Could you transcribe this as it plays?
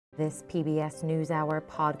This PBS NewsHour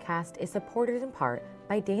podcast is supported in part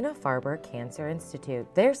by Dana-Farber Cancer Institute.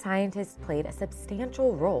 Their scientists played a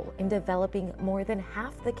substantial role in developing more than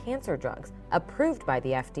half the cancer drugs approved by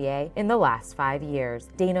the FDA in the last 5 years.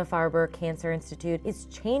 Dana-Farber Cancer Institute is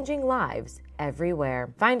changing lives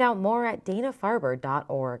everywhere. Find out more at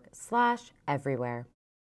danafarber.org/everywhere.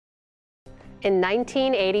 In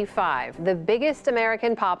 1985, the biggest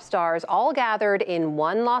American pop stars all gathered in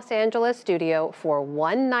one Los Angeles studio for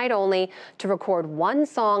one night only to record one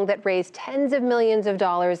song that raised tens of millions of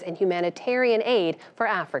dollars in humanitarian aid for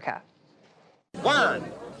Africa. 1,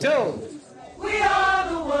 2. We are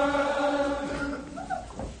the world.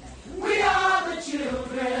 We are the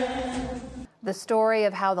children. The story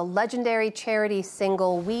of how the legendary charity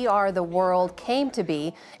single We Are the World came to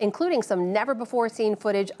be, including some never-before-seen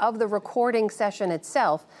footage of the recording session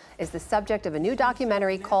itself, is the subject of a new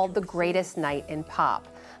documentary called The Greatest Night in Pop.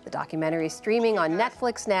 The documentary is streaming on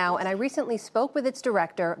Netflix now, and I recently spoke with its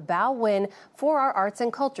director, Bao Nguyen, for our arts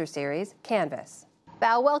and culture series, Canvas.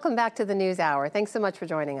 Bao, welcome back to the NewsHour. Thanks so much for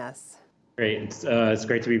joining us. Great. It's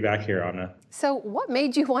great to be back here, Anna. So what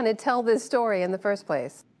made you want to tell this story in the first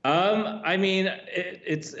place? It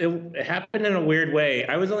happened in a weird way.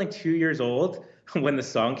 I was only 2 years old when the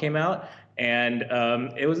song came out, and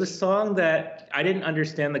it was a song that I didn't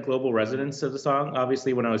understand the global resonance of the song,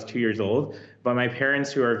 obviously, when I was 2 years old. But my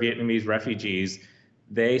parents, who are Vietnamese refugees,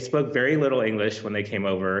 they spoke very little English when they came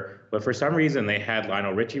over, but for some reason they had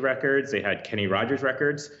Lionel Richie records, they had Kenny Rogers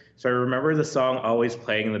records. So I remember the song always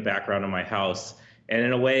playing in the background of my house. And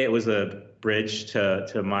in a way, it was a bridge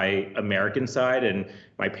to my American side and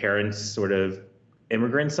my parents' sort of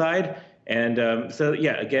immigrant side. And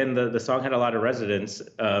again, the song had a lot of resonance.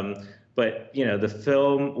 But, you know, the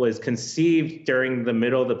film was conceived during the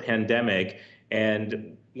middle of the pandemic.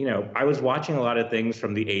 And, you know, I was watching a lot of things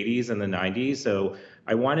from the 80s and the 90s. So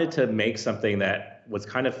I wanted to make something that was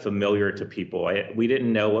kind of familiar to people. We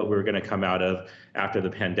didn't know what we were going to come out of after the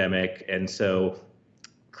pandemic. And so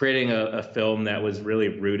creating a film that was really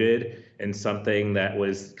rooted in something that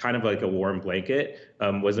was kind of like a warm blanket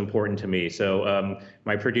was important to me. So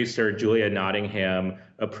my producer, Julia Nottingham,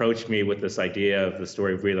 approached me with this idea of the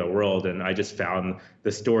story of We Are the World, and I just found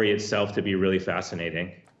the story itself to be really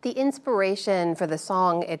fascinating. The inspiration for the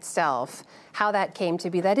song itself, how that came to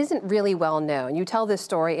be, that isn't really well known. You tell this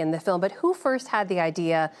story in the film, but who first had the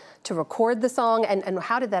idea to record the song, and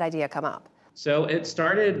how did that idea come up? So it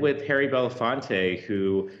started with Harry Belafonte,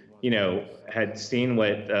 who, you know, had seen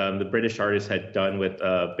what the British artist had done with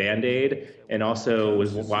Band-Aid, and also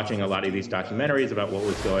was watching a lot of these documentaries about what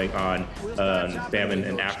was going on, famine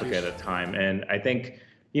in Africa at the time. And I think,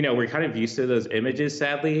 you know, we're kind of used to those images,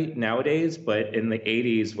 sadly, nowadays, but in the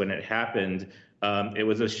 80s when it happened, it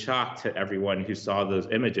was a shock to everyone who saw those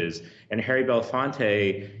images. And Harry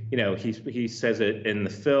Belafonte, you know, he says it in the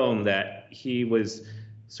film that he was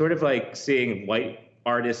sort of like seeing white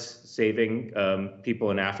artists saving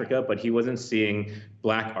people in Africa, but he wasn't seeing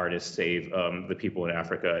Black artists save the people in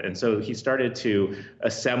Africa. And so he started to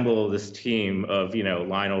assemble this team of, you know,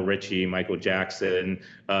 Lionel Richie, Michael Jackson,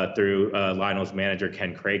 through Lionel's manager,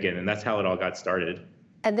 Ken Cragen, and that's how it all got started.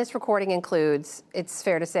 And this recording includes, it's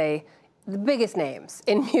fair to say, the biggest names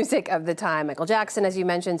in music of the time. Michael Jackson, as you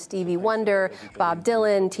mentioned, Stevie Wonder, Bob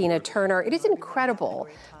Dylan, Tina Turner. It is incredible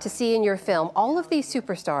to see in your film all of these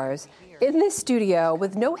superstars in this studio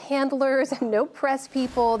with no handlers and no press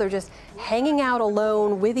people. They're just hanging out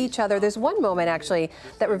alone with each other. There's one moment, actually,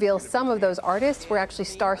 that reveals some of those artists were actually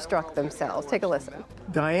starstruck themselves. Take a listen.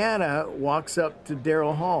 Diana walks up to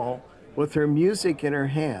Daryl Hall with her music in her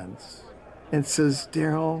hands and says,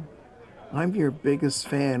 "Daryl, I'm your biggest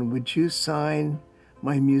fan. Would you sign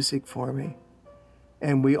my music for me?"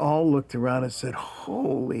 And we all looked around and said,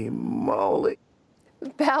 "Holy moly."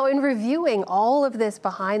 Bao, in reviewing all of this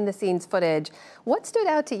behind-the-scenes footage, what stood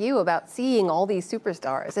out to you about seeing all these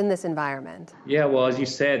superstars in this environment? Yeah, well, as you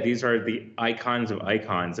said, these are the icons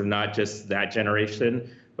of not just that generation,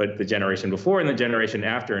 but the generation before and the generation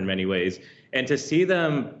after in many ways. And to see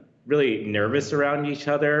them really nervous around each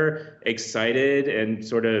other, excited and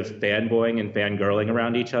sort of fanboying and fangirling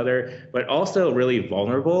around each other, but also really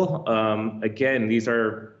vulnerable. Again, these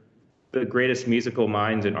are the greatest musical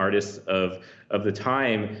minds and artists of the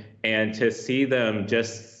time, and to see them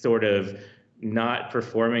just sort of not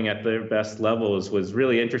performing at their best levels was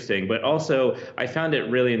really interesting. But also, I found it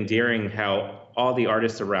really endearing how all the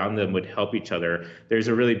artists around them would help each other. There's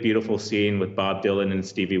a really beautiful scene with Bob Dylan and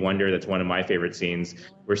Stevie Wonder that's one of my favorite scenes,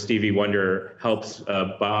 where Stevie Wonder helps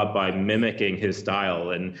Bob by mimicking his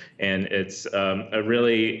style, and it's a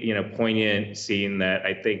really poignant scene that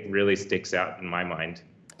I think really sticks out in my mind.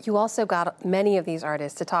 You also got many of these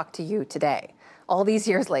artists to talk to you today, all these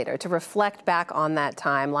years later, to reflect back on that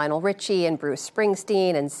time. Lionel Richie and Bruce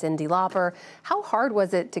Springsteen and Cyndi Lauper. How hard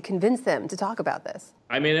was it to convince them to talk about this?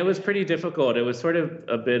 I mean, it was pretty difficult. It was sort of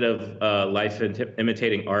a bit of life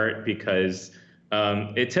imitating art because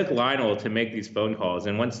it took Lionel to make these phone calls.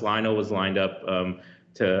 And once Lionel was lined up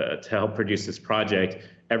to help produce this project,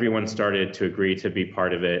 everyone started to agree to be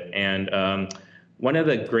part of it. And one of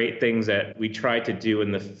the great things that we tried to do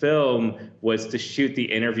in the film was to shoot the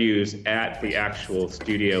interviews at the actual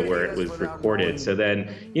studio where it was recorded. So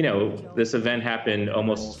then, you know, this event happened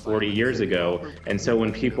almost 40 years ago. And so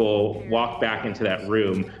when people walked back into that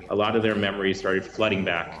room, a lot of their memories started flooding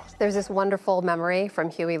back. There's this wonderful memory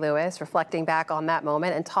from Huey Lewis reflecting back on that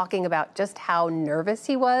moment and talking about just how nervous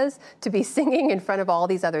he was to be singing in front of all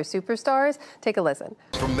these other superstars. Take a listen.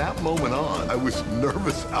 From that moment on, I was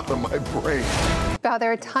nervous out of my brain. Now,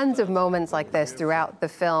 there are tons of moments like this throughout the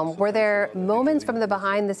film. Were there moments from the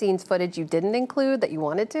behind-the-scenes footage you didn't include that you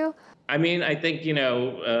wanted to? I mean, I think, you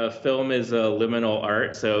know, film is a liminal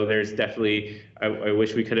art, so there's definitely, I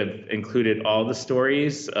wish we could have included all the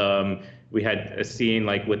stories. We had a scene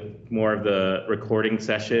like with more of the recording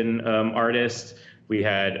session artists. We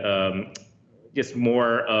had just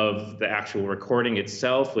more of the actual recording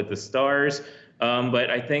itself with the stars.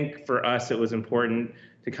 But I think for us, it was important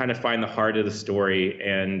to kind of find the heart of the story.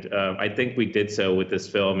 And I think we did so with this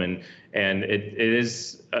film. And it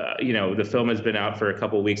is, you know, the film has been out for a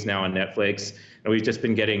couple of weeks now on Netflix. And we've just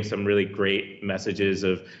been getting some really great messages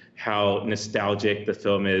of how nostalgic the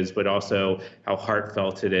film is, but also how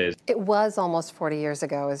heartfelt it is. It was almost 40 years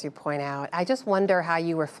ago, as you point out. I just wonder how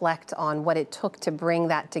you reflect on what it took to bring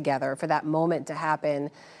that together, for that moment to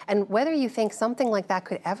happen, and whether you think something like that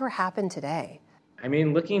could ever happen today. I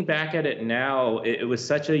mean, looking back at it now, it was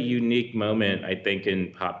such a unique moment, I think,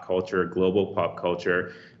 in pop culture, global pop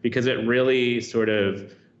culture, because it really sort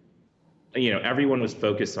of, you know, everyone was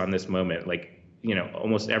focused on this moment. Like, you know,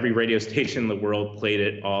 almost every radio station in the world played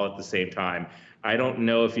it all at the same time. I don't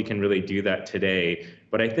know if you can really do that today,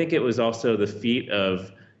 but I think it was also the feat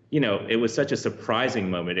of, you know, it was such a surprising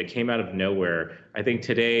moment. It came out of nowhere. I think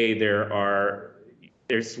today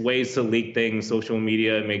there's ways to leak things. Social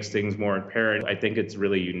media makes things more apparent. I think it's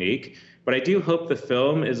really unique. But I do hope the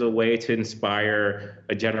film is a way to inspire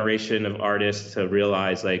a generation of artists to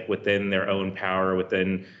realize, like, within their own power,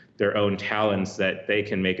 within their own talents, that they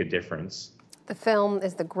can make a difference. The film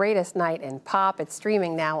is The Greatest Night in Pop. It's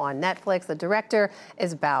streaming now on Netflix. The director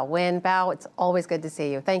is Bao Nguyen. Bao, it's always good to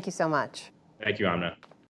see you. Thank you so much. Thank you, Amna.